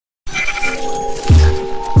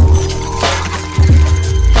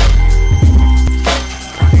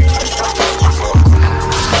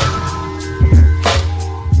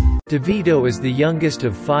Davido is the youngest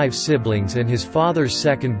of 5 siblings and his father's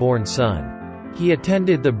second-born son. He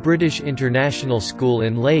attended the British International School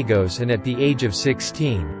in Lagos, and at the age of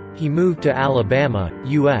 16, he moved to Alabama,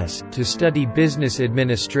 U.S., to study business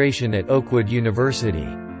administration at Oakwood University.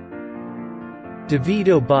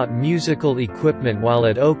 Davido bought musical equipment while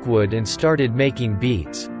at Oakwood and started making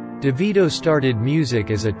beats. Davido started music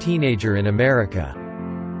as a teenager in America.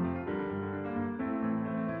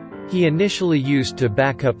 He initially used to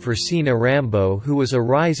back up for Sina Rambo, who was a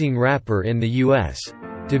rising rapper in the U.S.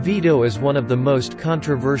 Davido is one of the most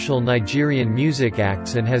controversial Nigerian music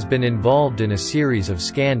acts and has been involved in a series of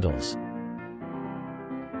scandals.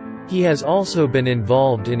 He has also been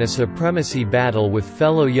involved in a supremacy battle with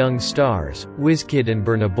fellow young stars, Wizkid and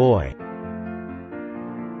Burna Boy.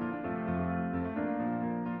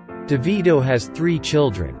 Davido has 3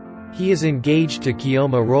 children. He is engaged to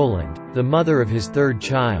Kioma Rowland, the mother of his 3rd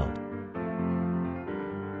child.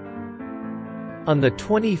 On the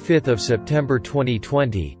 25th of September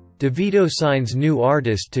 2020, Davido signs new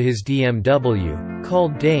artist to his DMW,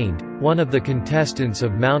 called Dained, one of the contestants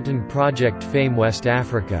of Mountain Project fame West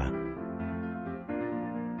Africa.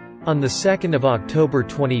 On the 2nd of October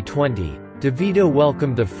 2020, Davido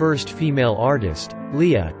welcomed the first female artist,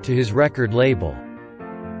 Leah, to his record label.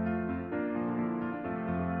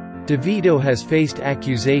 Davido has faced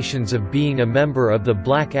accusations of being a member of the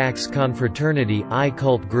Black Axe confraternity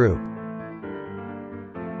I-cult group.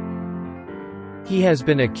 He has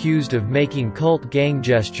been accused of making cult gang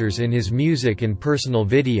gestures in his music and personal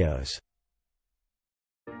videos.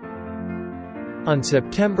 On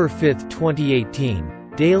September 5, 2018,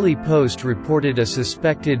 Daily Post reported a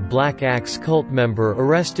suspected Black Axe cult member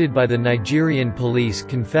arrested by the Nigerian police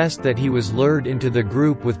confessed that he was lured into the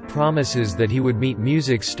group with promises that he would meet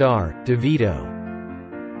music star, Davido.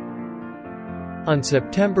 On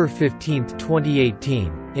September 15,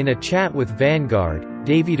 2018, in a chat with Vanguard,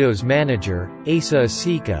 Davido's manager, Asa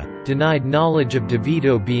Asika, denied knowledge of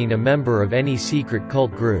Davido being a member of any secret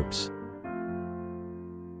cult groups.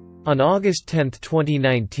 On August 10,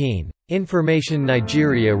 2019, Information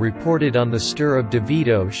Nigeria reported on the stir of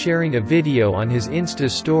Davido sharing a video on his Insta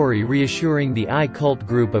story reassuring the I-cult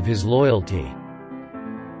group of his loyalty.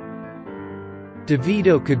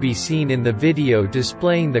 Davido could be seen in the video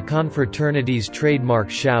displaying the confraternity's trademark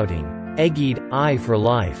shouting, "Egged, I for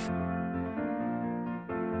life."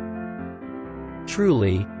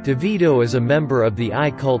 Truly, Davido is a member of the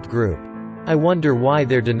I-cult group. I wonder why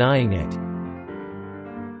they're denying it.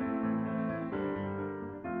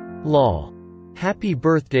 Lol. Happy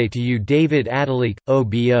birthday to you, David Adalik,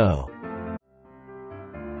 OBO.